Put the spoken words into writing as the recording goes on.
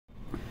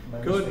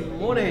Good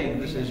morning,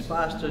 this is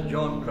Pastor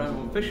John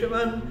Cranwell,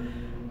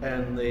 Fisherman,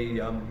 and the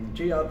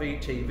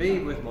GRV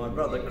TV with my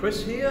brother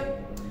Chris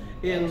here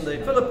in the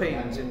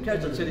Philippines, in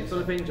Quezon City,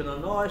 Philippines, on a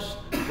nice,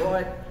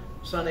 bright,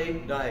 sunny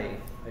day.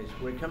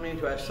 We're coming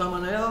into our summer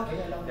now,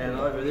 and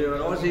over there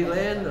in Aussie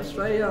land,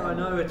 Australia, I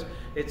know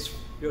it's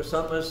your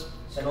summer's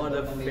kind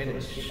of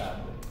finished.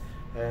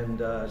 And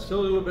still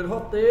a little bit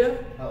hot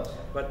there,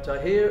 but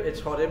here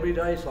it's hot every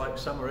day. It's like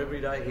summer every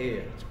day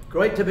here. It's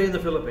great to be in the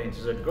Philippines.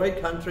 It's a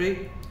great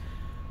country.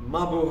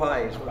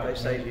 Mabuhay is what they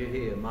say to you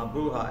here.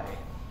 Mabuhay.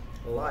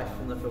 Life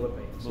in the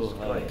Philippines. It's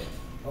great.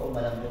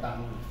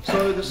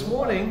 So this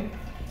morning,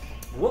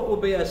 what will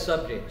be our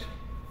subject?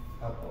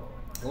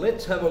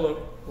 Let's have a look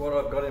what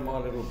I've got in my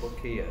little book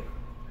here.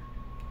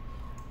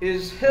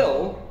 Is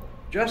hell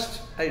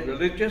just a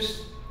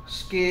religious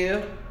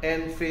scare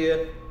and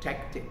fear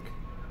tactic?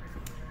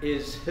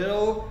 Is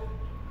hell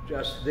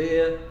just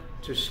there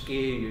to scare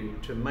you,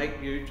 to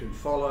make you to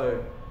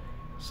follow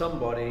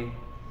somebody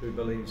who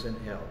believes in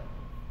hell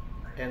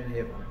and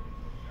heaven,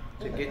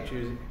 to get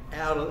you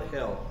out of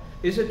hell?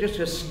 Is it just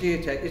a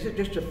scare tactic? Is it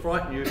just to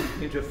frighten you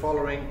into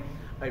following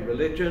a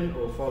religion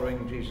or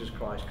following Jesus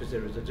Christ? Because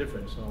there is a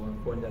difference, and I want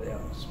to point that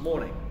out this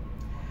morning.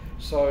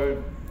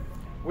 So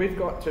we've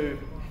got to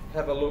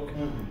have a look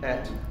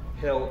at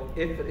hell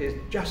if it is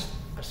just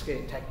a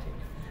scare tactic.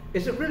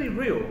 Is it really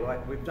real?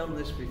 Right, we've done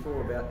this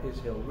before about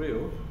is hell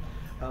real,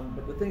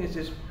 but the thing is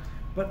this,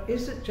 but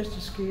is it just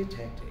a scare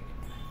tactic?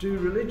 Do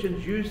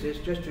religions use this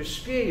just to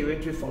scare you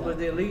into follow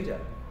their leader?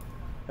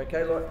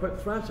 Okay, like Pope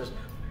Francis,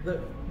 the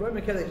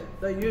Roman Catholics,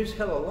 they use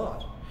hell a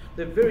lot.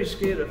 They're very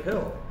scared of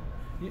hell.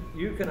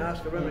 You can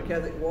ask a Roman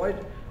Catholic, why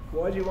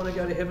do you want to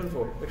go to heaven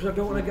for? Because I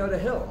don't want to go to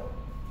hell.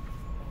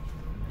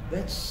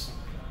 That's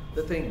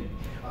the thing.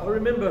 I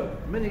remember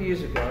many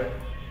years ago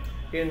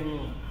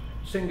in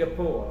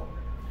Singapore,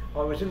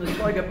 I was in the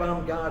Tiger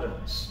Balm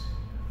Gardens,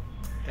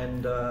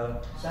 and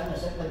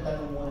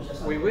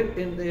we went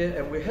in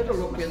there and we had a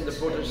look in the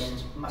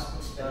Buddhist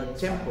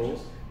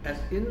temple, and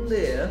in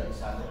there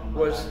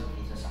was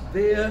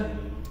their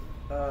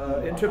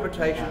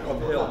interpretation of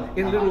hell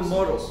in little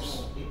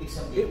models.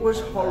 It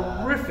was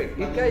horrific.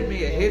 It gave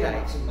me a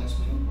headache.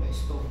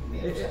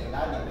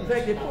 In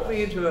fact, it put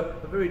me into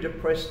a very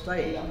depressed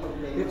state.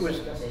 It was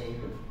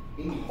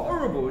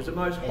horrible. It was the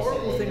most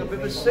horrible thing I've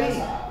ever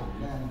seen.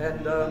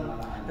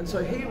 And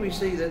so here we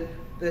see that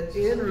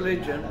in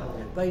religion,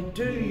 they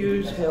do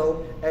use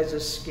hell as a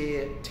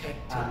scare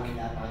tactic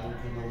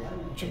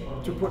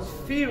to put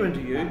fear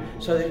into you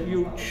so that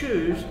you'll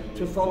choose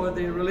to follow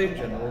their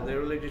religion or their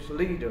religious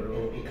leader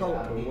or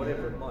cult or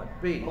whatever it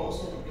might be.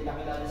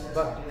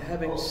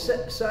 But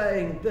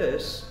saying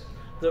this,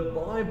 the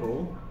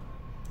Bible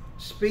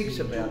speaks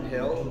about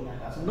hell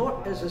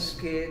not as a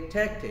scare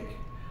tactic,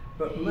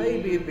 but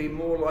maybe it'd be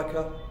more like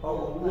a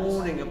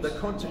warning of the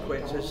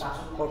consequences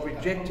of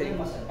rejecting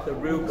the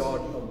real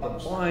God of the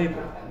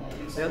Bible.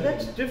 Now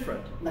that's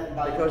different,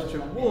 because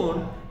to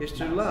warn is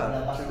to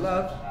love. To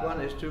love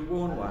one is to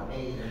warn one.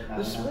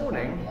 This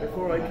morning,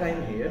 before I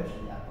came here,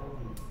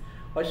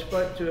 I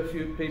spoke to a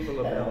few people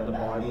about the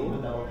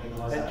Bible,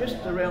 and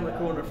just around the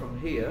corner from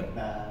here,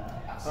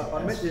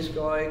 I met this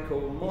guy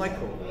called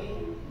Michael.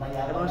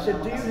 And I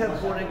said, do you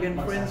have born-again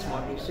friends,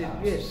 Mike? He said,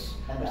 yes.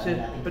 I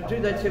said, but do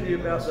they tell you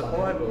about the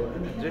Bible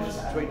and the difference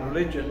between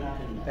religion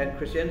and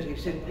Christianity? He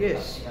said,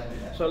 yes.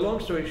 So long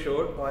story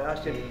short, I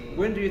asked him,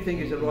 when do you think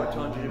is the right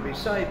time for you to be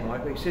saved,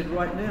 Mike? He said,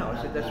 right now. I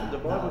said, that's what the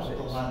Bible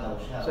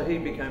says. So he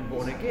became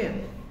born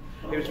again.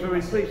 He was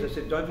very pleased. I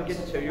said, don't forget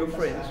to tell your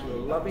friends, your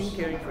loving,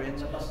 caring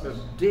friends, who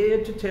have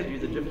dared to tell you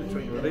the difference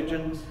between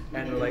religion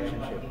and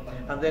relationship.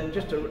 And then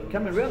just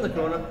coming around the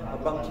corner, I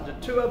bumped into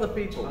two other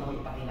people.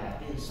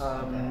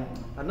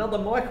 Another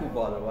Michael,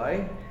 by the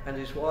way, and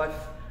his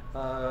wife,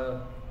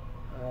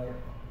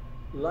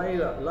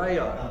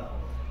 Leia.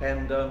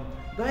 And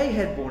they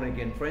had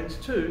born-again friends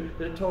too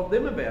that had told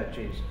them about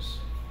Jesus.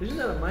 Isn't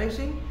that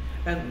amazing?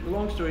 And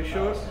long story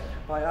short,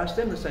 I asked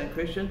them the same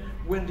question,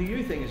 when do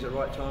you think is the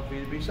right time for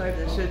you to be saved?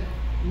 They said,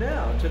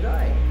 now,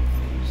 today.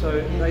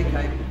 So they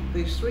came,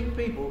 these three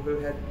people who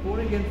had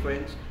born-again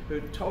friends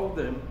who told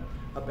them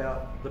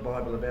about the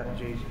Bible, about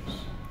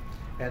Jesus.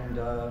 And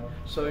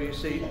so you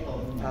see,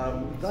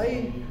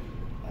 I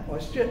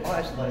asked them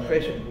the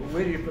question, well,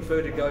 where do you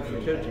prefer to go for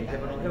eternity,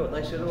 heaven or hell? And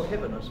they said, oh,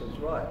 heaven. I said, that's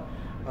right.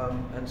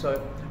 And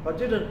so I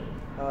didn't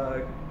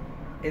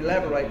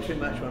elaborate too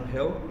much on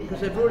hell, because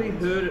they've already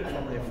heard it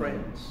from their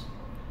friends.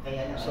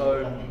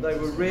 So they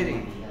were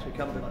ready to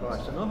come to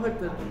Christ. And I hope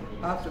that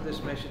after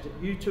this message that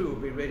you too will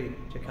be ready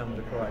to come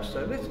to Christ.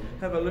 So let's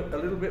have a look a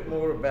little bit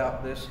more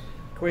about this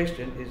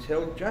question, is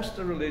hell just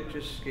a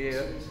religious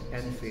scare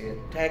and fear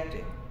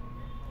tactic?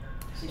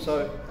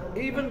 So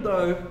even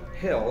though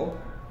hell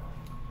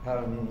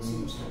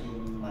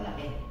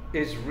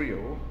is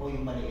real,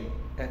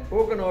 and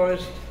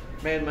organised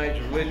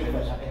man-made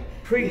religions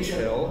preach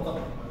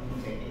hell,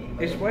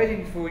 it's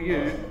waiting for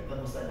you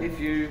if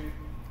you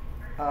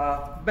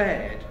are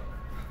bad.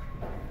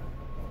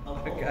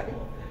 Okay?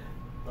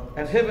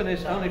 And heaven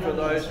is only for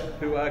those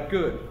who are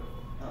good.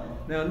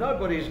 Now,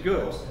 nobody's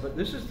good, but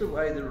this is the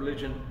way the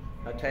religion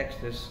attacks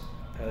this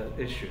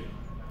issue.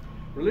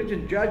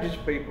 Religion judges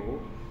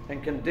people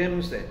and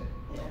condemns them.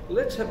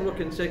 Let's have a look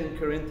in 2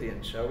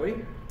 Corinthians, shall we?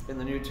 In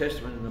the New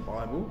Testament in the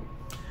Bible,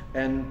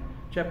 and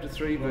chapter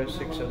 3, verse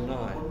 6 and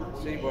 9.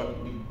 See what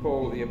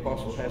Paul the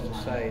Apostle has to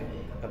say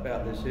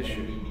about this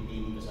issue.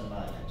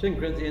 2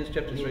 Corinthians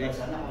chapter 3,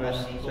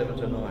 verse 7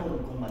 to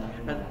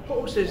 9. And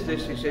Paul says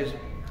this, he says,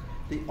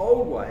 the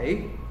old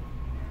way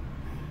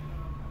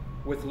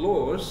with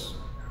laws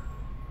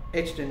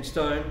etched in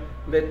stone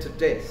led to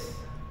death.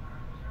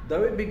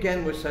 Though it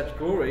began with such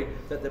glory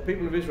that the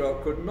people of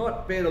Israel could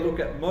not bear to look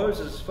at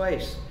Moses'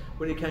 face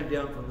when he came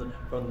down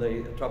from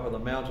the top of the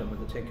mountain with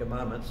the 10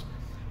 Commandments,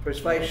 for his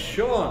face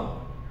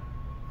shone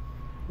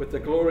with the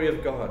glory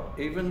of God,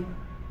 even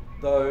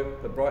though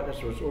the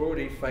brightness was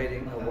already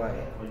fading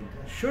away.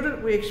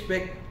 Shouldn't we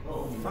expect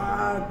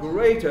far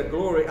greater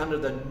glory under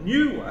the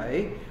new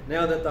way,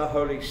 now that the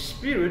Holy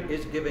Spirit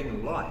is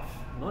giving life,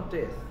 not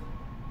death,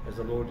 as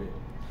the Lord did?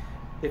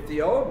 If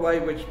the old way,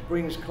 which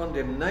brings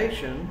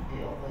condemnation,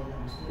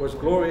 was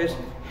glorious,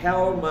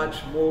 how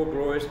much more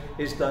glorious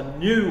is the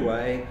new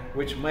way,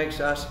 which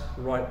makes us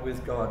right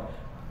with God?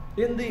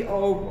 In the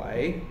old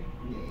way,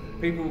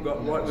 people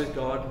got right with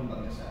God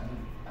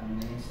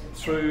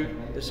through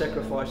the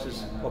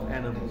sacrifices of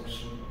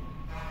animals.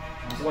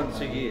 Once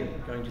a year,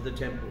 going to the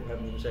temple,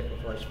 having them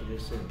sacrifice for their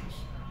sins.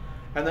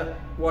 And that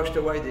washed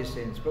away their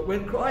sins. But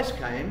when Christ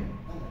came,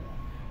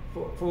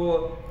 for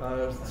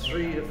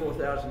 3,000 to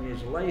 4,000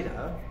 years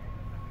later,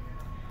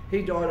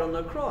 he died on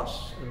the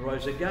cross and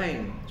rose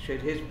again,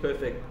 shed his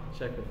perfect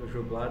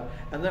sacrificial blood,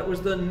 and that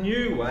was the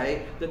new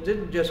way that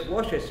didn't just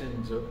wash our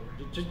sins, it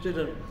just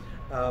didn't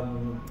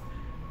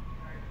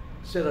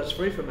set us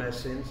free from our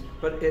sins,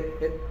 but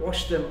it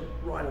washed them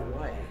right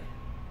away.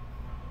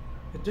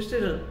 It just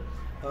didn't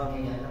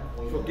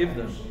forgive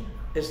them.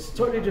 It's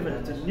totally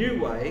different. It's a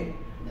new way.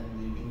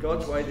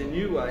 God's way, the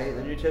new way,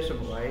 the New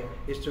Testament way,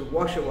 is to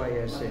wash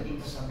away our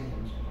sins.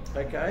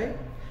 Okay?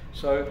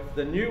 So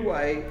the new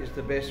way is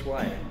the best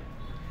way.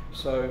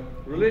 So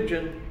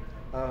religion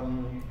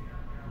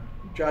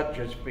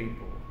judges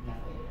people.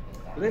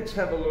 Let's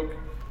have a look.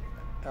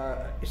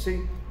 You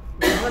see,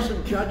 we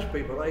mustn't judge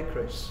people, eh,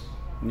 Chris?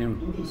 Yeah.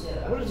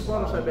 What does the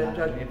Bible say about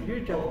judging? If you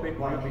judge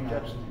people, you'll be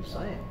judged the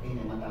same.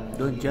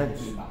 Don't judge.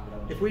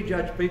 If we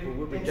judge people,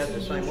 we'll be judged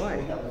the same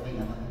way.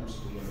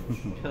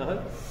 You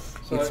know?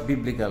 So, It's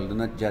biblical. Do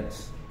not judge.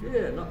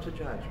 yeah, not to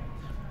judge.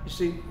 You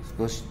see,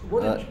 Because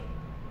what did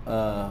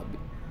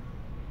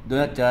do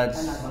not judge,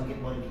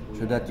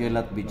 so that you will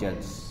not be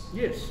judged.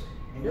 yes,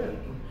 yeah.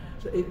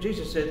 So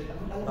Jesus said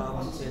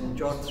in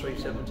John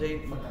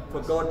 3:17, "For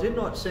God did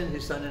not send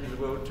his Son into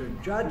the world to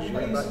judge you,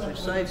 but to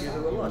save you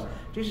who are lost."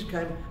 Jesus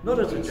came not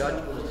as a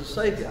judge, but as a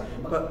saviour.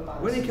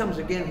 But when he comes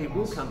again, he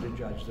will come to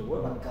judge the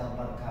world.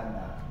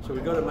 So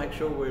we've got to make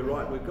sure we're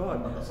right with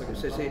God. Like it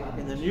says here,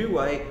 in the new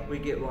way, we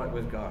get right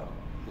with God.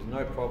 There's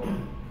no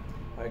problem.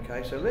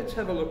 Okay, so let's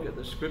have a look at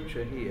the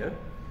scripture here.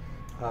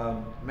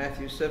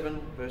 Matthew 7,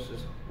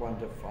 verses 1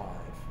 to 5.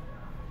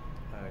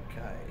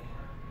 Okay.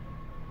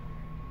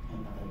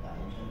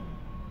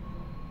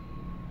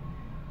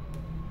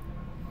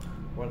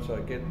 Once I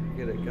get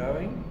it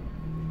going.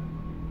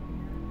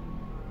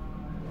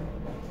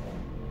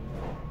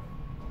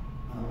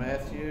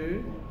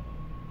 Matthew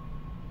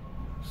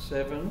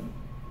 7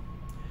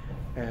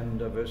 and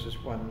verses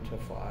 1 to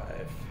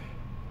 5.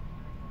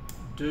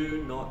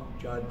 Do not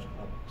judge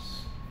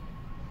others,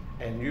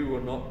 and you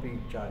will not be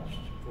judged,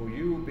 for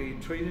you will be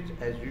treated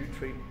as you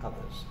treat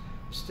others.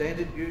 The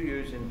standard you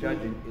use in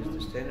judging is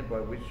the standard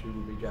by which you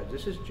will be judged.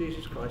 This is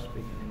Jesus Christ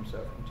speaking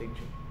himself and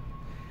teaching.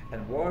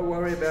 And why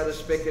worry about a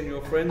speck in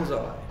your friend's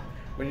eye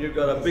when you've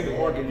got a big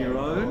log in your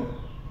own?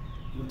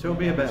 Tell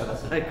me about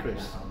it, hey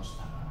Chris.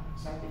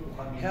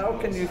 How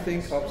can you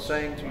think of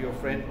saying to your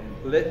friend,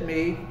 "Let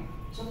me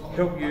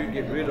help you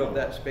get rid of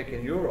that speck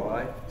in your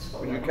eye,"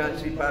 when you can't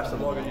see past the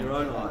log in your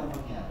own eye?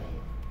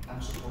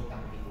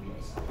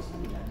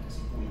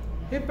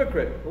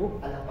 Hypocrite. Oh.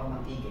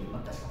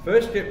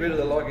 First get rid of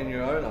the log in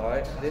your own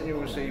eye, then you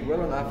will see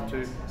well enough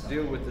to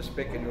deal with the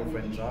speck in your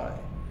friend's eye.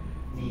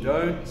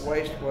 Don't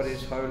waste what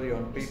is holy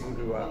on people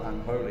who are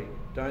unholy.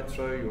 Don't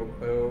throw your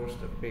pearls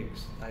to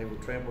pigs. They will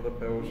trample the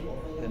pearls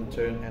and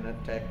turn and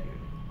attack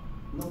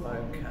you.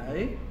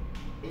 Okay.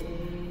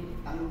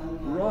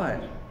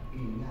 Right.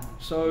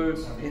 So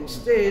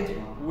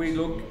instead we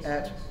look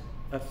at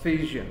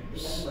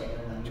Ephesians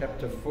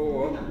chapter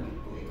 4.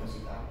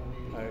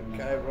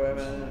 Okay,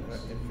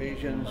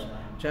 Ephesians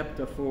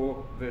chapter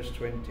 4, verse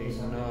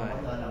 29.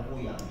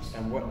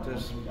 And what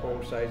does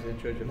Paul say to the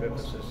church of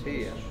Ephesus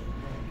here?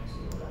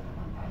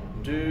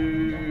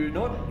 Do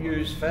not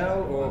use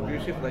foul or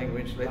abusive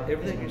language. Let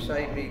everything you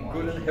say be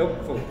good and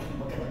helpful,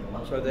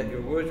 so that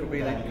your words will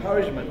be an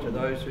encouragement to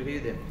those who hear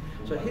them.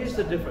 So here's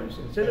the difference.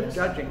 Instead of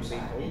judging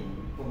people,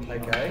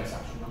 okay,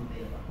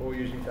 or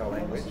using foul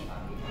language,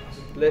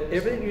 let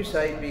everything you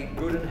say be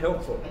good and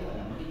helpful.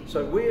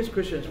 So we as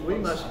Christians, we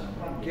must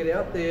get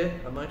out there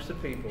amongst the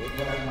people,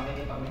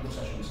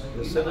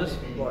 the sinners,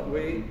 like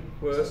we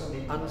were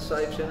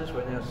unsaved sinners,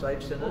 we're now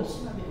saved sinners.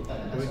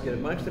 We get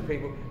amongst the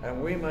people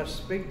and we must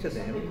speak to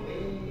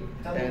them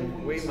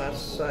and we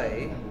must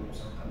say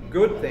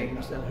good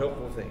things and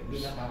helpful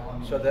things,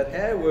 so that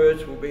our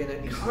words will be an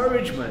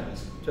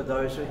encouragement to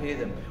those who hear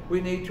them. We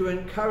need to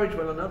encourage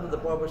one another. The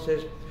Bible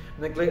says,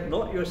 neglect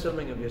not your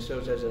assembling of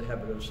yourselves as a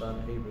habit of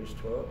some, Hebrews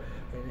 12,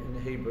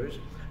 in Hebrews.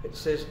 It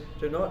says,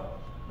 do not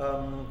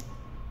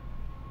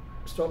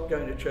stop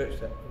going to church,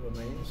 that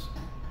means,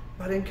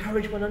 but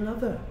encourage one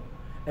another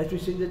as we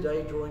see the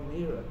day drawing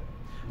nearer.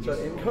 So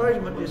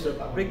encouragement is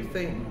a big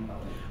thing.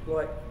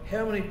 Like,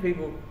 how many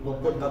people will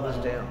put others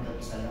down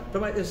to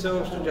make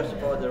themselves to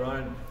justify their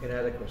own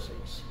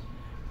inadequacies?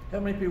 How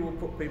many people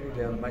will put people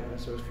down to make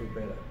themselves feel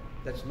better?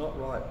 That's not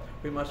right.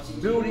 We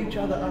must build each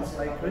other up,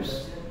 eh,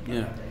 Chris?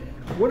 Yeah.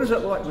 What is it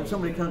like when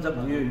somebody comes up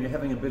to you and you're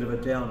having a bit of a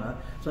downer?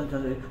 Someone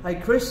comes to you, hey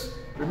Chris,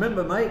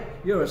 remember mate,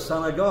 you're a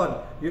son of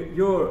God.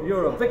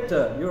 You're a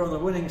victor. You're on the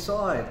winning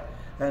side.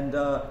 And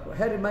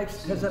how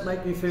does that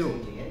make you feel?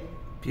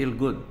 Feel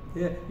good.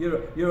 Yeah,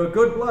 you're a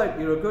good bloke.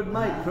 You're a good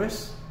mate,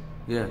 Chris.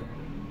 Yeah.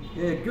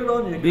 Yeah, good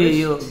on you,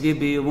 Chris.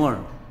 Be you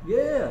more.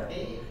 Yeah,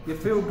 you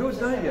feel good,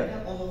 don't you?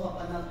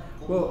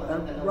 Well,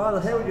 rather,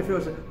 how would you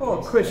feel? Say, oh,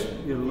 Chris,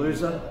 you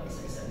loser.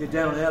 You're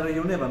down and out,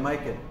 you'll never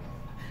make it.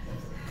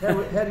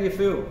 How do you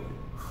feel?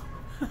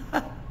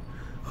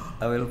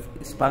 I will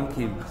spank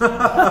him.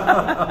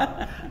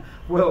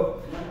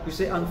 Well, you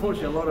see,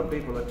 unfortunately, a lot of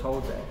people are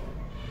told that.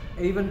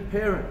 Even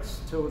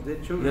parents tell their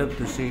children. You have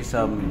to say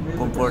some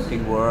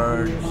comforting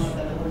words,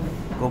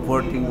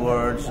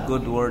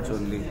 good words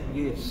only.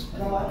 Yes,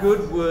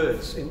 good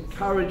words,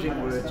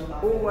 encouraging words.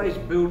 Always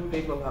build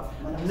people up.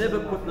 Never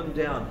put them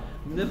down.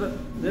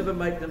 Never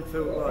make them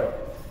feel low.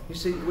 You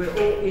see, we're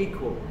all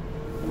equal.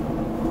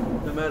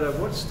 No matter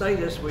what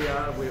status we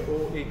are, we're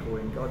all equal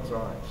in God's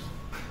eyes.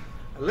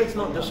 And let's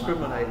not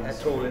discriminate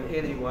at all in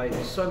any way.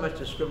 There's so much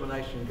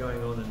discrimination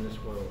going on in this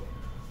world.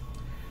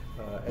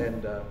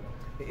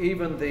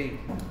 Even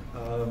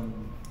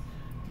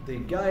the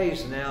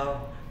gays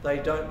now, they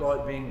don't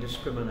like being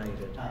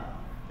discriminated.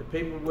 The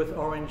people with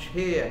orange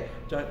hair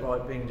don't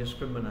like being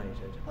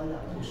discriminated.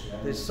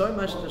 There's so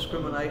much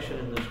discrimination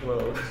in this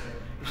world.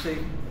 You see,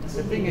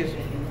 the thing is,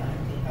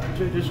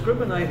 to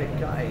discriminate a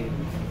gay,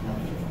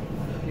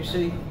 you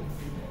see,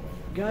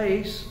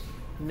 gays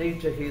need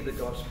to hear the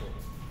gospel.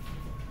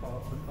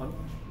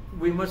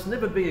 We must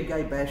never be a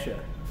gay basher.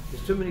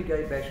 There's too many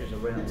gay bashers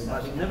around. We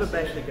must never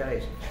bash the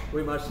gays.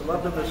 We must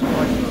love them as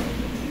Christ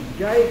loved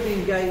them.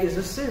 Being gay is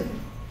a sin.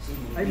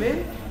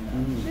 Amen?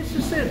 It's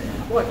a sin.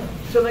 Like,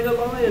 telling a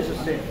lie is a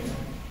sin.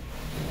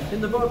 In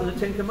the Bible, the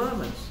Ten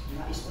Commandments.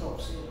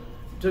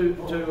 To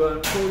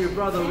call your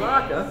brother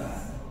Raka,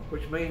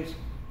 which means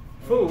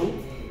fool,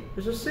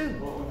 is a sin.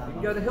 You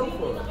can go to hell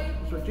for it.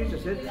 That's what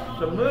Jesus said.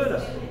 To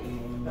murder.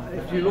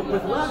 If you look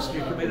with lust,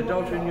 you commit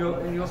adultery in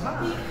your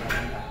heart.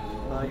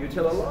 You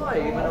tell a lie,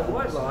 even a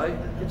white lie,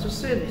 it's a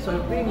sin.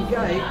 So being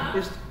gay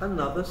is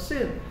another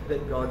sin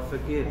that God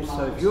forgives.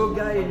 So if you're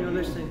gay and you're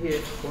listening here,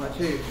 I want to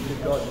tell you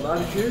that God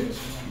loves you,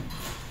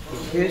 He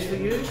cares for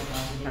you,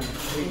 and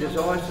He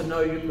desires to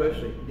know you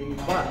personally.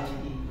 But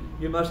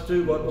you must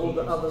do what all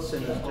the other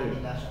sinners do.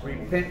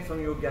 Repent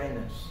from your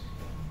gayness.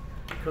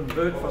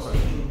 Convert from it.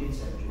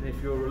 And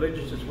if you're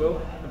religious as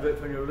well, convert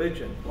from your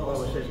religion. The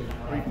Bible says,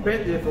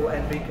 repent therefore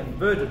and be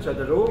converted, so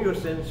that all your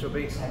sins shall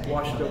be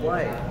washed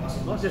away.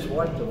 Not just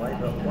wiped away,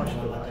 but washed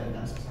away.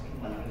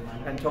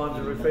 And times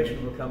of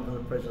refreshing will come from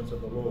the presence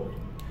of the Lord.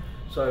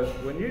 So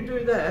when you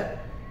do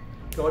that,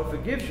 God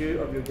forgives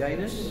you of your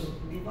gayness,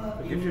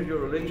 forgives you of your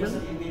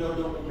religion, forgives you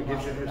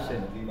of your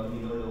sin.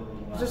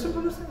 It's as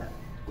simple as that.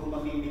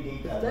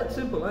 It's that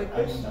simple, eh,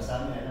 Chris?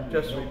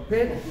 Just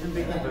repent and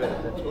be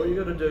converted. That's all you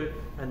got to do,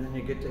 and then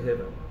you get to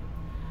heaven.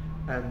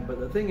 But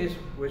the thing is,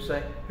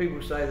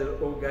 people say that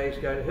all gays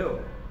go to hell.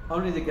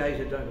 Only the gays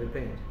that don't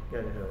repent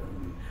go to hell.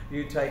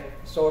 You take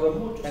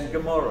Sodom and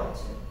Gomorrah,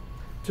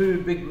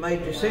 two big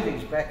major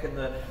cities back in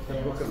the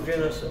book of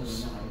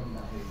Genesis,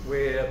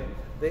 where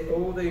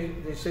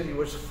the city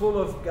was full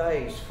of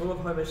gays, full of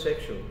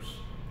homosexuals.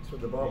 That's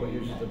what the Bible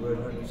uses the word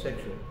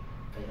homosexual.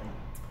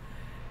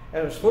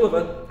 And it was full of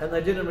it, and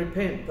they didn't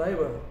repent. They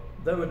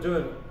were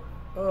doing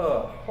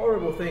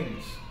horrible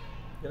things,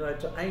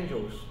 to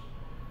angels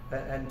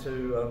and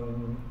to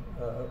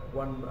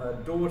one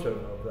daughter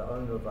of the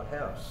owner of a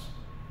house.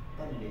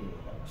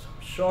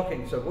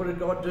 Shocking. So what did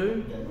God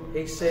do?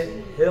 He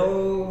sent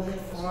hell,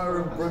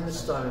 fire and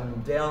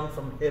brimstone down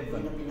from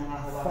heaven.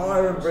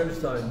 Fire and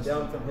brimstone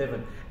down from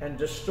heaven, and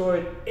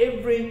destroyed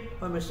every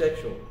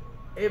homosexual.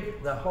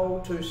 The whole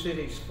two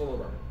cities full of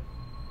them.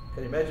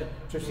 Can you imagine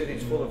 2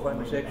 cities full of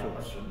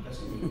homosexuals?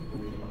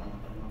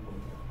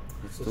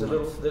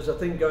 There's a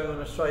thing going on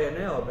in Australia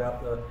now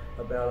about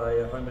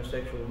a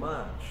homosexual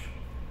march.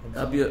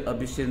 Have you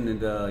seen in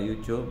the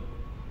YouTube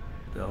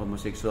the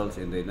homosexuals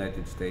in the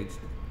United States?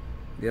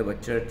 they have a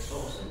church.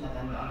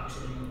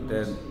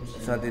 Then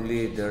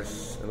suddenly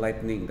there's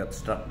lightning that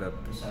struck that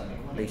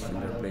place in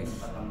their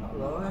place.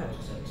 Right.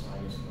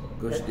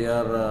 Because they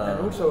are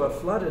And also a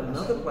flood in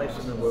another place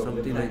in the world.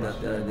 something like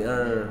that.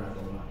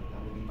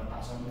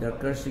 They are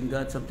cursing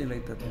God, something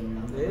like that.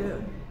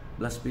 Yeah.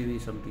 Blasphemy,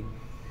 something.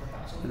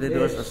 And then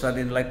there was a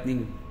sudden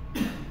lightning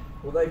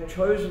Well, they've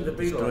chosen to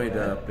be destroy like the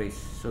that. place.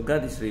 So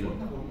God is real.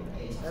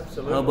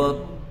 Absolutely. How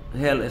about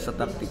hell as a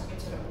tactic?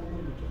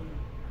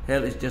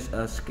 Hell is just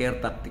a scare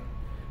tactic.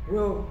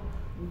 Well,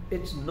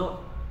 it's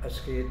not a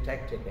scared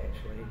tactic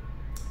actually.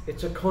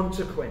 It's a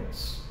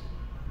consequence.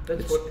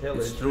 That's what hell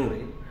it's is true.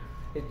 really.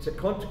 It's a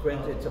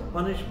consequence, it's a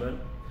punishment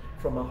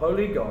from a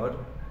holy God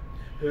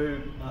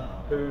who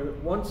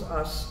wants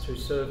us to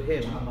serve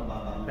Him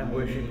and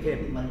worship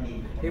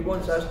Him. He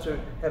wants us to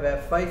have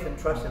our faith and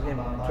trust in Him,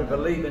 to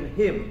believe in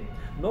Him,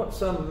 not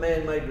some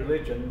man-made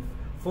religion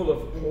full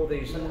of all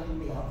these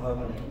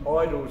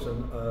idols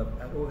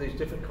and all these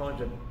different kinds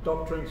of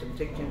doctrines and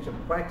teachings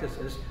and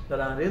practices that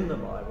aren't in the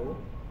Bible.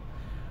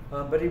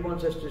 But He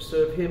wants us to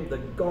serve Him, the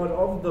God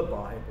of the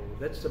Bible.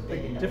 That's the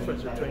big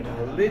difference between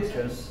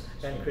religion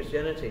and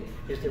Christianity,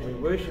 is that we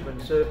worship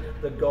and serve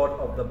the God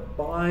of the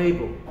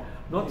Bible,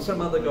 not some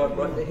other God.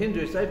 Like the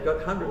Hindus, they've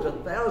got hundreds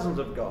and thousands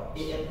of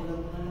gods.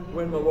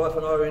 When my wife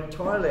and I were in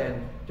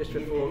Thailand just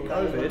before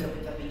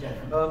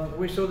COVID,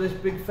 we saw this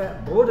big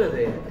fat Buddha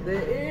there.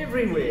 They're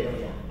everywhere.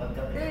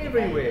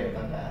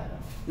 Everywhere.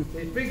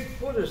 These big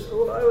Buddhas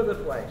all over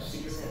the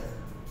place.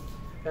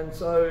 And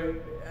so,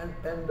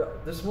 and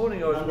this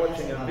morning I was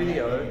watching a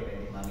video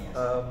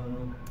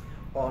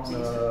on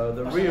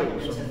the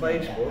Reels on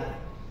Facebook,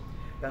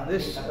 and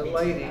this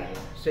lady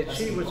said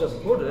she was a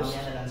Buddhist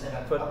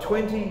for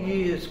 20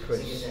 years,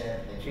 Chris.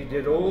 She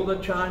did all the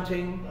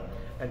chanting,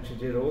 and she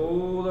did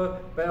all the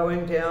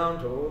bowing down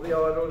to all the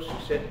idols,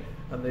 she said,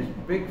 and these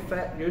big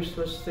fat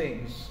useless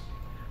things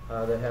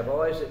that have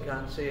eyes that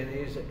can't see and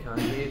ears that can't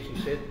hear,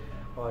 she said,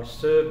 I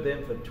served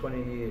them for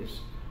 20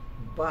 years.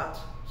 But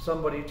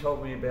somebody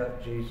told me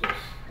about Jesus,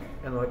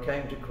 and I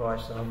came to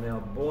Christ, and I'm now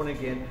born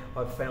again.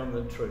 I've found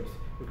the truth.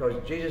 Because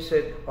Jesus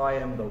said, I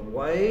am the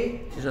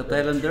way. She's a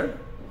Thailander?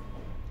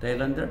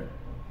 Thailander?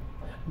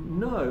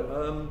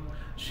 No,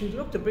 she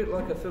looked a bit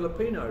like a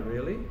Filipino,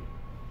 really.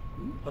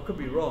 I could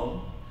be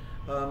wrong.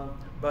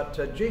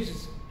 But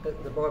Jesus,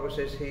 the Bible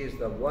says, He is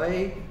the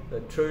way, the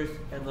truth,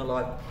 and the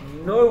life.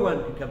 No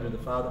one can come to the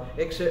Father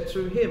except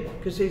through Him,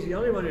 because He's the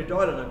only one who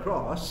died on a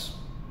cross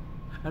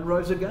and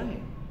rose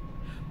again.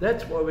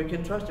 That's why we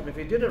can trust Him. If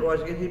He didn't rise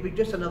again, He'd be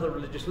just another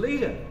religious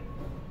leader.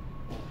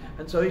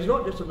 And so He's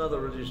not just another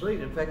religious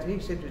leader. In fact, He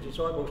said to His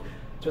disciples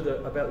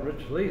about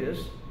religious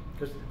leaders,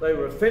 because they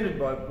were offended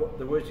by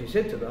the words He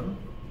said to them,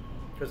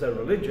 because they're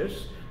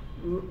religious.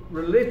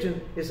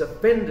 Religion is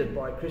offended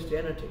by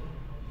Christianity.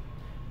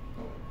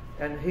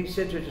 And He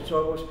said to His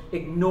disciples,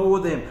 ignore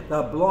them.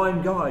 They're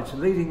blind guides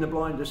leading the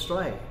blind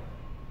astray.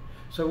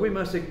 So we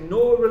must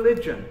ignore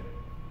religion.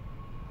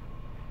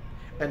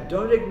 And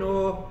don't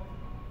ignore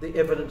the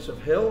evidence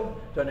of hell,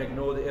 don't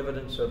ignore the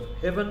evidence of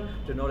heaven,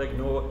 do not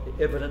ignore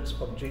the evidence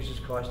of Jesus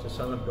Christ, the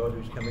Son of God,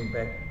 who's coming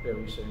back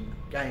very soon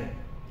again.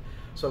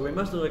 So we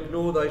must not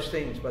ignore those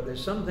things, but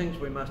there's some things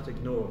we must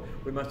ignore.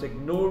 We must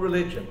ignore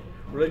religion.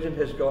 Religion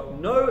has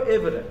got no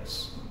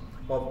evidence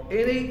of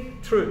any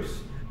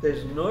truth.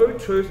 There's no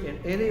truth in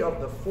any of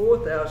the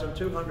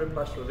 4,200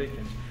 plus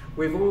religions.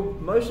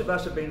 Most of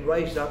us have been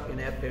raised up in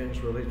our parents'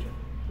 religion,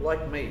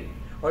 like me.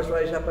 I was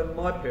raised up in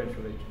my parents'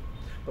 religion.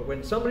 But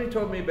when somebody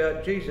told me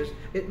about Jesus,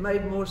 it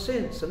made more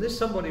sense. And this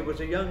somebody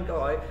was a young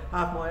guy,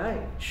 half my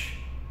age.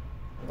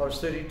 I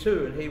was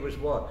 32 and he was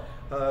what?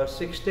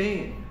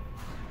 16.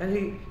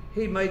 And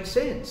he made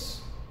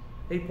sense.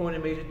 He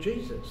pointed me to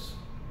Jesus.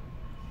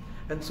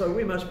 And so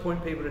we must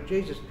point people to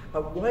Jesus,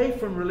 away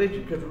from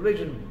religion, because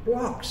religion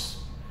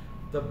blocks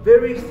the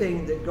very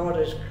thing that God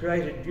has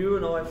created you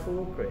and I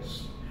for,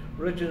 Chris.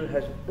 Religion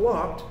has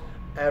blocked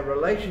our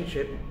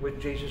relationship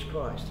with Jesus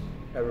Christ.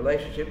 Our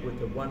relationship with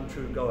the one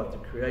true God, the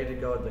Creator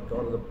God, the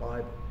God of the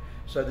Bible.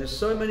 So there's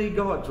so many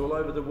gods all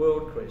over the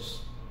world, Chris.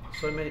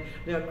 So many.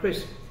 Now,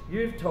 Chris,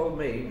 you've told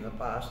me in the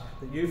past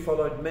that you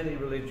followed many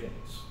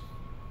religions.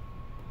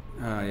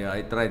 Yeah,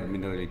 I tried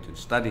many religions.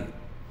 Study.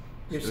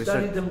 You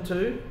studied them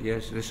too?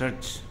 Yes,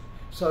 research.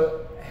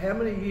 So how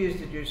many years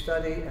did you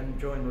study and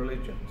join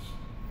religions?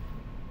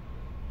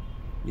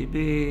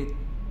 Maybe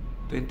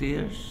 20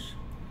 years.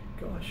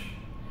 Gosh.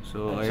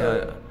 So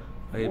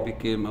I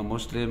became a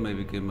Muslim, I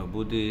became a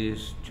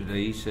Buddhist,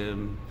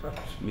 Judaism,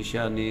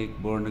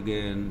 Messianic, born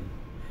again.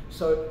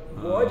 So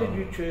why did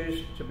you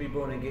choose to be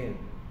born again?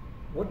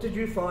 What did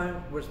you find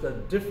was the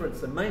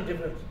difference, the main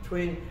difference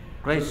between...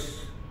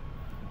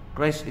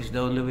 Christ is the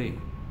only way.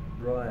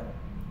 Right.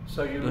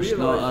 So you There's realized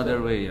no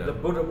other way. The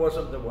Buddha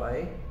wasn't the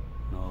way.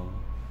 No.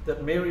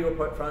 That Mary or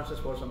Pope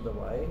Francis wasn't the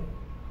way.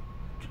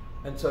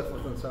 And so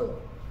forth and so on.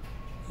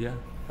 Yeah.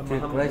 And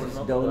Christ is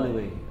the only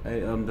way.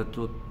 I am the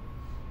truth,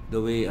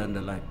 the way and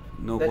the life.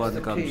 No one comes.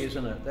 That's the key,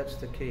 isn't it? That's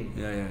the key.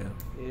 Yeah.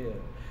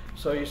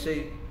 So you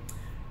see,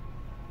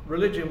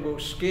 religion will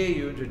scare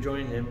you to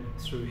join him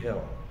through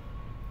hell.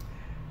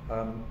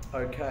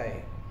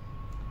 Okay.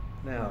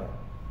 Now,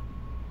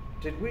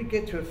 did we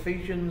get to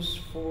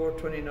Ephesians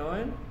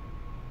 4:29?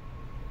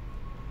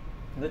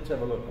 Let's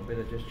have a look. I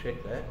better just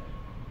check that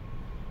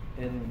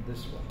in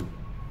this one.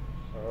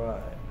 All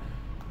right.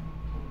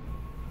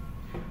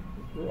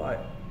 Right.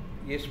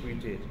 Yes, we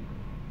did.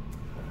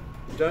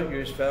 Don't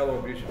use foul or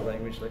abusive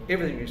language. Let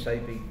everything you say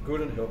be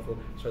good and helpful,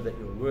 so that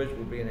your words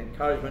will be an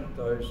encouragement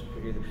to those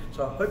who hear them.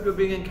 So I hope you're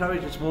being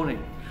encouraged this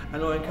morning.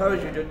 And I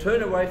encourage you to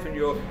turn away from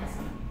your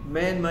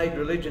man-made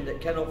religion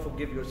that cannot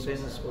forgive your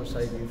sins or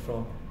save you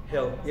from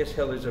hell. Yes,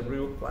 hell is a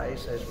real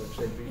place, as we've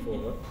said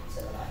before.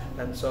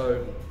 And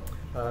so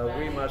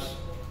we must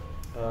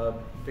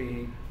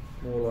be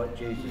more like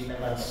Jesus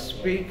and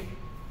speak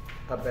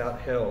about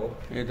hell.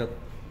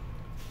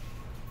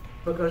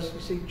 Because, you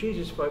see,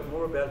 Jesus spoke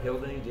more about hell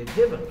than he did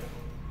heaven.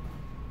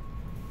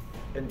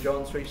 In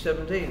John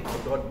 3:17,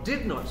 for God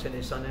did not send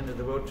his Son into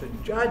the world to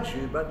judge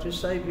you, but to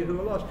save you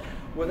who are lost.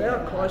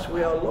 Without Christ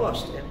we are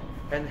lost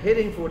and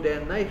heading for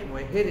damnation.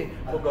 We're heading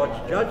for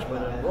God's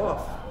judgment and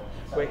wrath.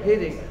 We're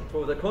heading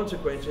for the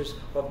consequences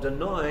of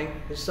denying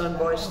his Son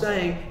by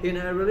staying in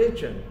our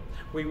religion.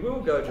 We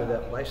will go to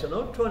that place, and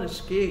I'm not trying to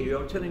scare you,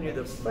 I'm telling you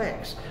the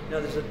facts.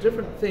 Now there's a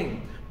different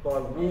thing by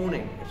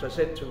warning. As I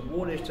said, to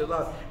warn is to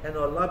love, and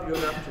I love you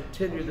enough to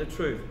tell you the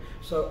truth.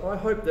 So I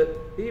hope that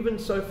even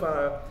so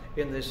far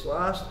in this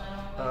last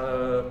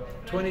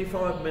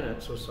 25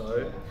 minutes or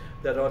so,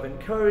 that I've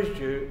encouraged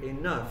you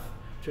enough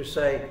to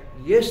say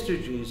yes to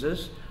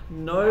Jesus,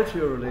 no to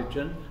your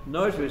religion,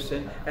 no to your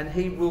sin, and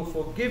he will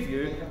forgive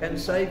you and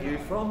save you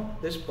from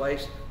this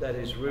place that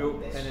is real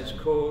and is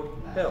called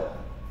hell.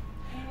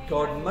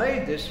 God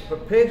made this,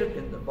 prepared it,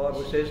 in the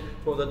Bible says,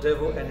 for the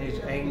devil and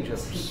his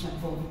angels.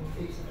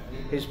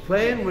 His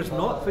plan was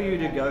not for you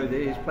to go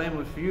there. His plan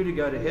was for you to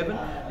go to heaven.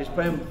 His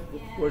plan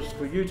was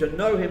for you to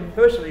know him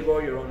personally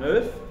while you're on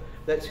earth.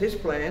 That's his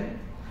plan.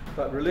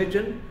 But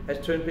religion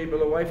has turned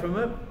people away from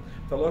it.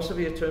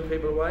 Philosophy has turned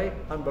people away.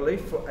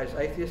 Unbelief, as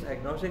atheists,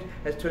 agnostics,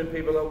 has turned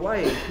people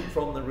away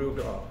from the real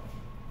God.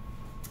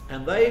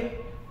 And they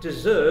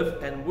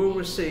deserve and will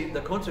receive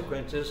the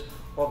consequences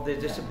of their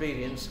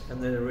disobedience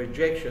and their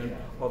rejection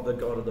of the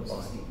God of the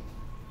Bible.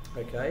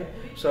 Okay?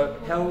 So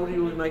how do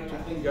you make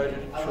to go to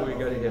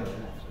heaven?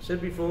 As I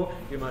said before,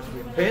 you must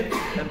repent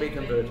and be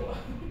converted.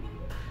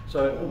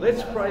 So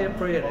let's pray a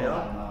prayer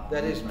now.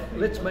 That is,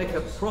 let's make a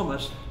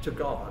promise to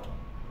God,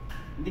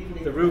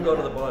 the real God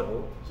of the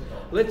Bible.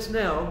 Let's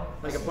now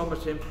make a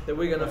promise to him that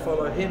we're going to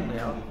follow him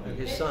now and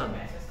his Son,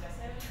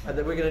 and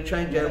that we're going to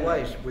change our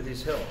ways with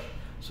his help.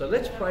 So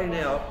let's pray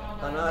now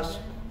and ask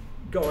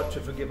God to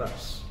forgive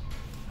us.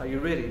 Are you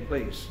ready,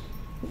 please?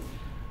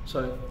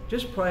 So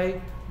just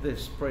pray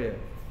this prayer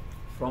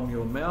from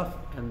your mouth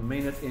and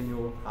mean it in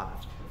your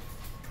heart.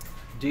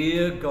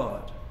 Dear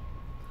God,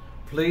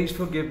 please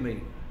forgive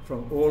me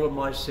from all of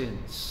my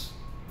sins,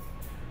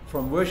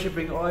 from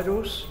worshipping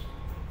idols,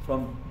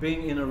 from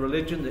being in a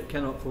religion that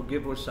cannot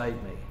forgive or save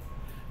me.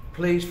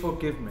 Please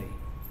forgive me,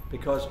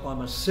 because I'm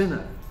a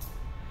sinner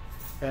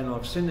and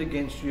I've sinned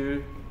against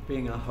you,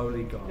 being a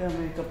holy God.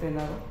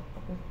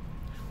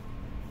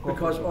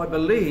 Because I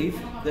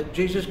believe that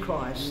Jesus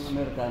Christ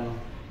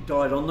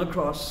died on the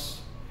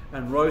cross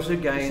and rose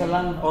again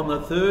on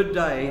the third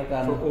day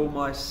for all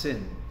my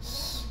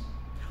sins.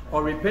 I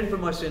repent for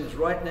my sins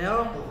right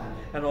now,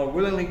 and I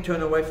willingly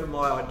turn away from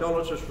my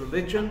idolatrous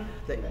religion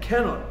that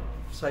cannot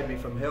save me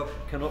from hell,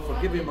 cannot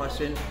forgive me my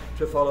sins,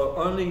 to follow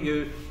only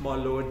you, my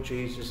Lord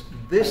Jesus.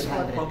 This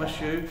I promise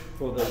you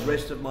for the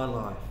rest of my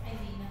life.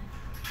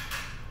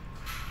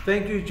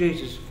 Thank you,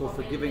 Jesus, for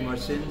forgiving my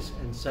sins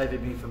and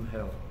saving me from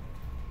hell.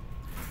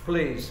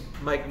 Please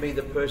make me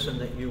the person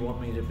that you want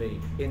me to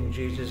be. In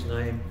Jesus'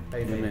 name,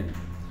 amen.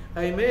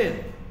 Amen.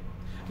 Amen.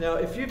 Now,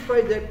 if you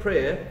prayed that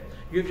prayer,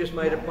 you've just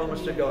made a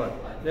promise to God.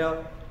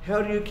 Now,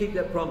 how do you keep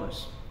that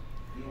promise?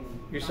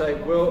 You say,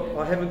 well,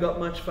 I haven't got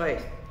much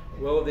faith.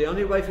 Well, the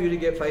only way for you to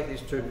get faith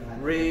is to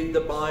read the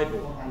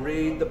Bible.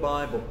 Read the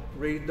Bible.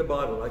 Read the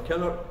Bible. I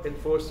cannot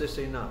enforce this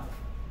enough.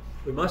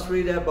 We must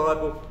read our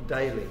Bible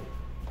daily,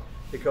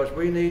 because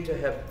we need to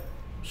have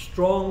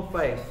strong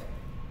faith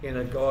in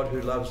a God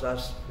who loves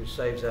us, who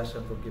saves us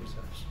and forgives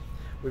us.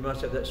 We must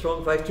have that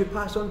strong faith to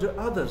pass on to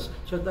others,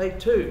 so they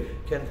too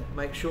can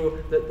make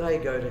sure that they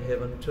go to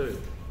heaven too.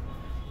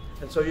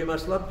 And so you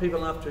must love people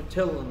enough to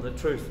tell them the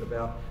truth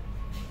about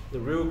the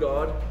real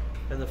God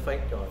and the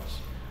fake gods.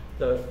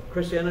 The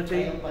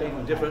Christianity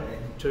being different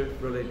to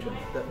religion,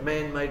 that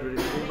man-made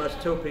religion. We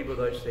must tell people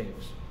those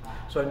things.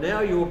 So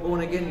now you're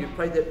born again, you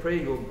prayed that prayer,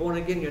 you're born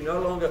again, you're no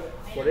longer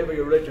whatever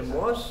your religion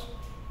was,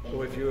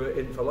 or if you're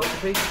in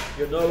philosophy,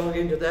 you're no longer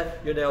into that.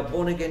 You're now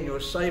born again, you're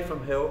saved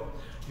from hell,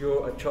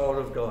 you're a child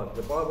of God.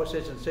 The Bible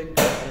says in 2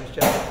 Corinthians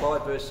chapter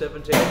 5 verse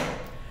 17,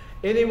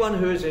 anyone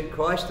who is in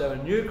Christ, they're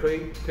a new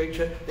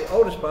creature, the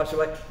old has passed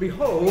away,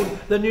 behold,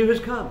 the new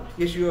has come.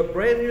 Yes, you are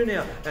brand new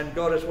now, and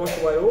God has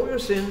washed away all your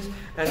sins,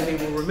 and he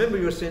will remember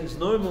your sins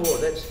no more.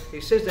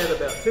 He says that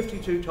about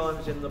 52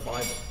 times in the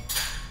Bible.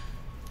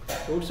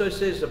 It also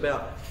says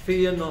about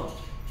fear not.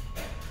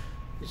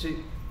 You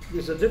see,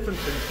 there's a difference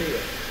in fear.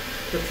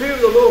 The fear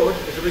of the Lord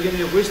is the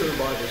beginning of wisdom, the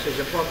Bible says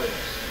in Proverbs.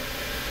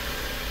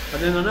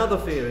 And then another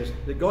fear is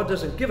that God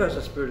doesn't give us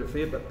a spirit of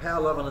fear, but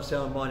power, love, and a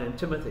sound mind. In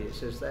Timothy it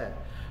says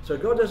that. So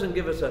God doesn't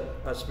give us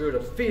a spirit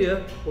of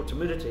fear or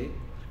timidity,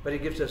 but he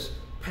gives us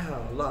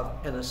power, love,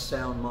 and a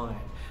sound mind.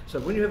 So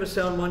when you have a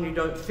sound mind, you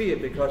don't fear,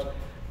 because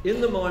in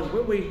the mind,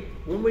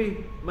 when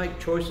we make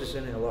choices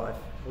in our life,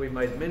 we've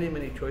made many,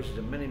 many choices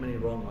and many, many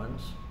wrong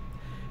ones.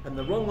 And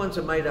the wrong ones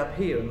are made up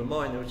here in the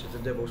mind, which is the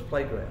devil's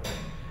playground.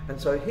 And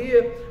so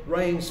here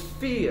reigns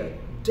fear,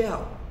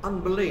 doubt,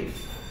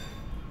 unbelief,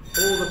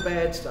 all the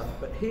bad stuff.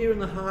 But here in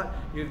the heart,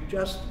 you've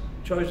just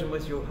chosen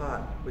with your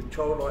heart, with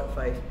childlike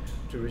faith,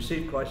 to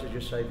receive Christ as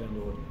your Saviour and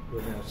Lord.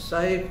 You're now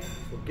saved,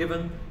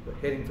 forgiven, you're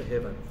heading for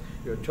heaven.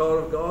 You're a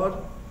child of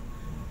God,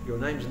 your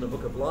name's in the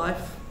book of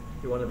life,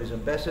 you're one of his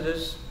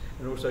ambassadors,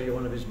 and also you're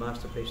one of his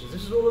masterpieces.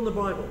 This is all in the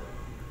Bible.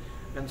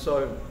 And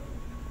so,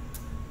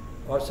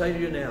 I say to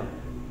you now,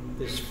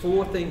 there's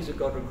 4 things that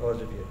God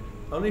requires of you.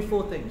 Only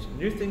 4 things,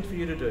 new things for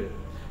you to do.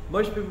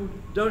 Most people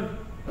don't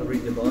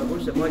read the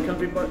Bibles. In my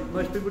country,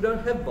 most people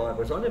don't have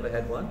Bibles. I never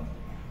had one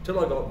till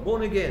I got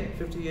born again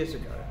 50 years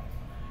ago.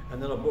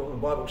 And then I bought my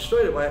Bible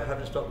straight away. I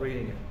haven't stopped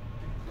reading it.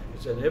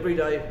 It's an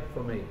everyday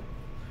for me.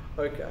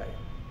 Okay,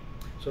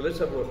 so let's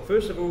have a look.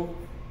 First of all,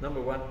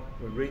 number 1,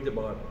 we read the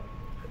Bible.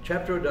 A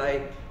chapter a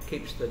day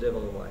keeps the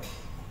devil away.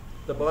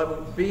 The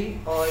Bible,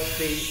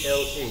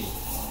 B-I-B-L-E.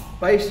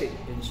 Basic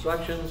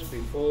instructions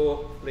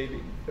before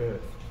leaving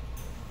earth.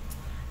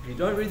 If you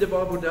don't read the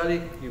Bible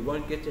daily, you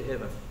won't get to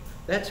heaven.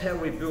 That's how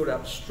we build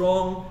up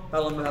strong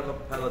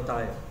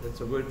palataya. That's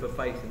a word for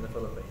faith in the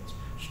Philippines.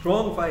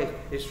 Strong faith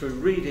is through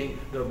reading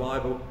the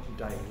Bible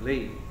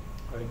daily.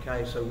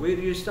 Okay, so where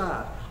do you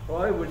start?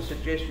 I would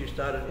suggest you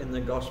start it in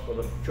the Gospel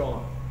of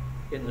John,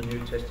 in the New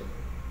Testament.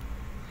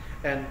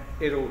 And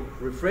it'll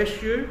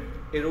refresh you,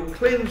 it'll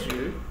cleanse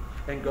you,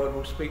 and God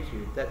will speak to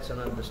you. That's an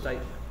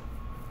understatement.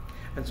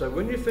 And so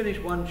when you finish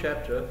one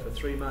chapter for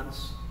 3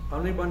 months,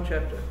 only one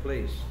chapter,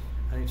 please.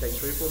 Only takes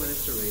 3 or 4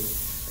 minutes to read.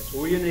 That's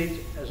all you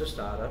need as a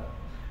starter.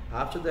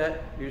 After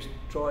that, you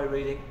try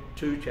reading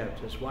 2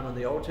 chapters, one in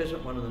the Old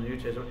Testament, one in the New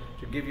Testament,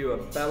 to give you a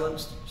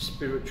balanced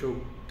spiritual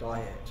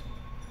diet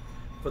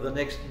for the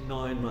next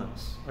 9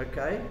 months.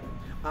 Okay?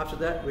 After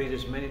that, read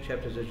as many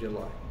chapters as you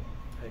like.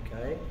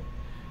 Okay?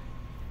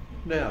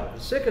 Now, the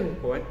second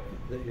point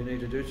that you need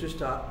to do is to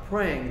start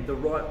praying. The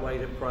right way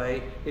to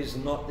pray is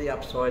not the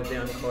upside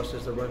down cross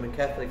as the Roman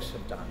Catholics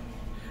have done.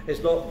 It's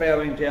not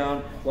bowing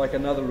down like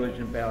another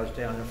religion bows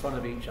down in front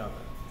of each other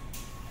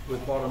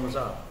with bottoms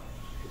up.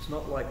 It's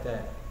not like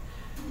that.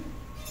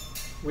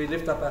 We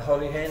lift up our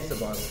holy hands, the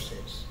Bible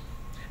says.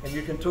 And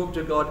you can talk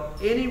to God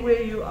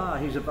anywhere you are.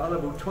 He's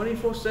available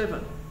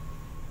 24/7.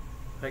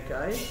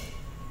 Okay?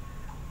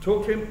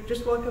 Talk to him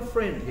just like a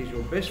friend. He's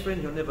your best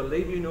friend. He'll never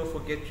leave you nor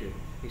forget you.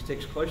 He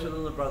sticks closer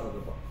than a brother, the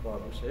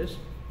Bible says.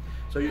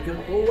 So you can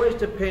always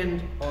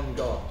depend on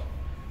God.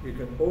 You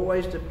can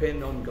always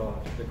depend on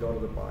God, the God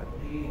of the Bible.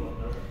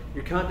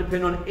 You can't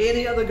depend on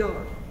any other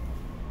God.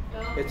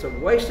 It's a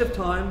waste of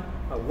time,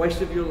 a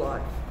waste of your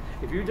life.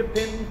 If you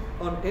depend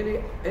on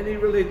any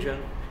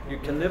religion, you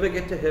can never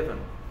get to heaven.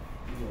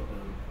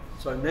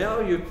 So now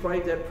you've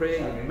prayed that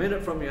prayer, you meant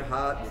it from your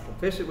heart, you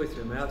confess it with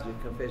your mouth, you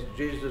confess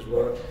Jesus'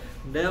 word.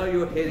 Now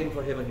you're heading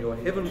for heaven. You're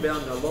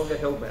heaven-bound, no longer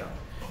hell-bound.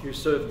 You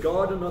serve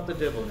God and not the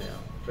devil now,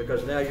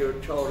 because now you're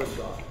a child of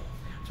God.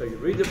 So you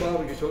read the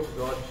Bible, you talk to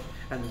God,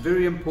 and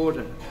very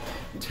important,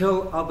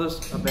 tell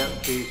others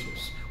about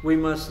Jesus. We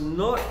must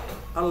not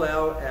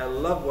allow our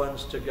loved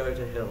ones to go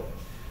to hell.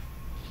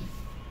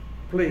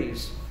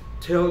 Please,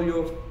 tell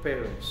your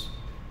parents,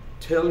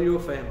 tell your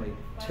family,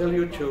 tell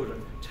your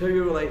children, tell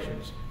your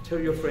relations, tell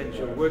your friends,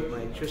 your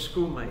workmates, your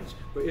schoolmates,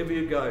 wherever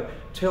you go,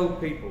 tell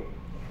people.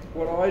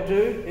 What I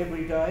do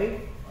every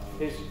day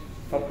is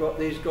I've got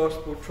these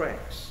gospel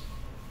tracts.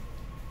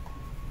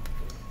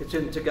 It's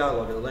in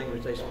Tagalog, the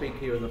language they speak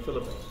here in the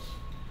Philippines.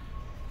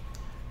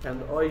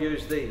 And I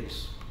use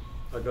these.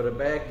 I've got a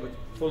bag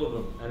full of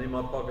them and in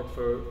my pocket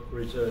for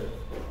reserve.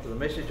 With a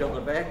message on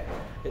the back,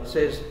 it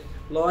says,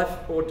 life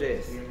or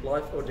death.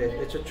 Life or death.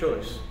 It's a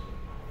choice.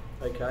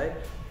 Okay?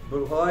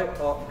 Buhay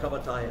o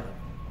kamatayan.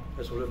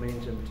 That's what it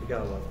means in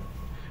Tagalog.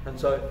 And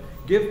so,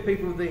 give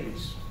people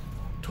these.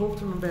 Talk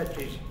to them about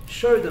Jesus.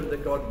 Show them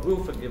that God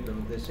will forgive them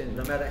of their sins,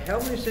 no matter how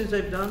many sins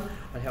they've done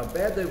and how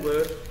bad they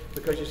were,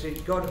 because you see,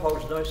 God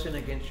holds no sin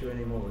against you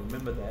anymore.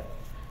 Remember that.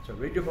 So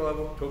read your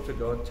Bible, talk to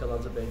God, tell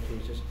others about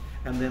Jesus.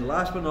 And then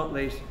last but not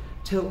least,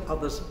 tell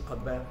others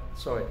about,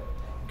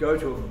 go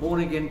to a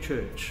born-again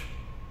church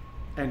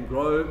and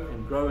grow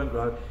and grow and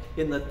grow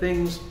in the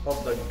things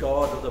of the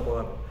God of the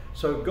Bible.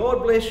 So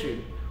God bless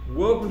you.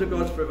 Welcome to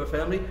God's Forever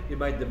Family. You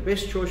made the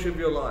best choice of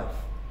your life.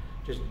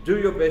 Just do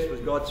your best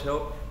with God's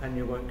help and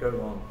you won't go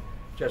wrong.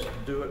 Just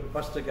do it.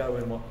 Bust a go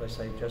in what they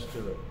say. Just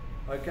do it.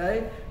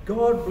 Okay?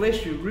 God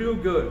bless you real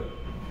good.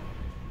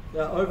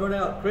 Now, over and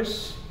out,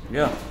 Chris.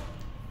 Yeah.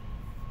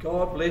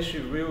 God bless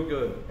you real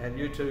good. And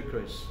you too,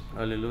 Chris.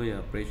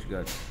 Hallelujah. Praise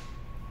God.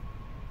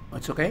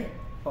 It's okay?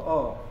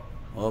 Oo.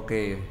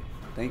 Okay.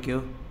 Thank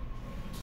you.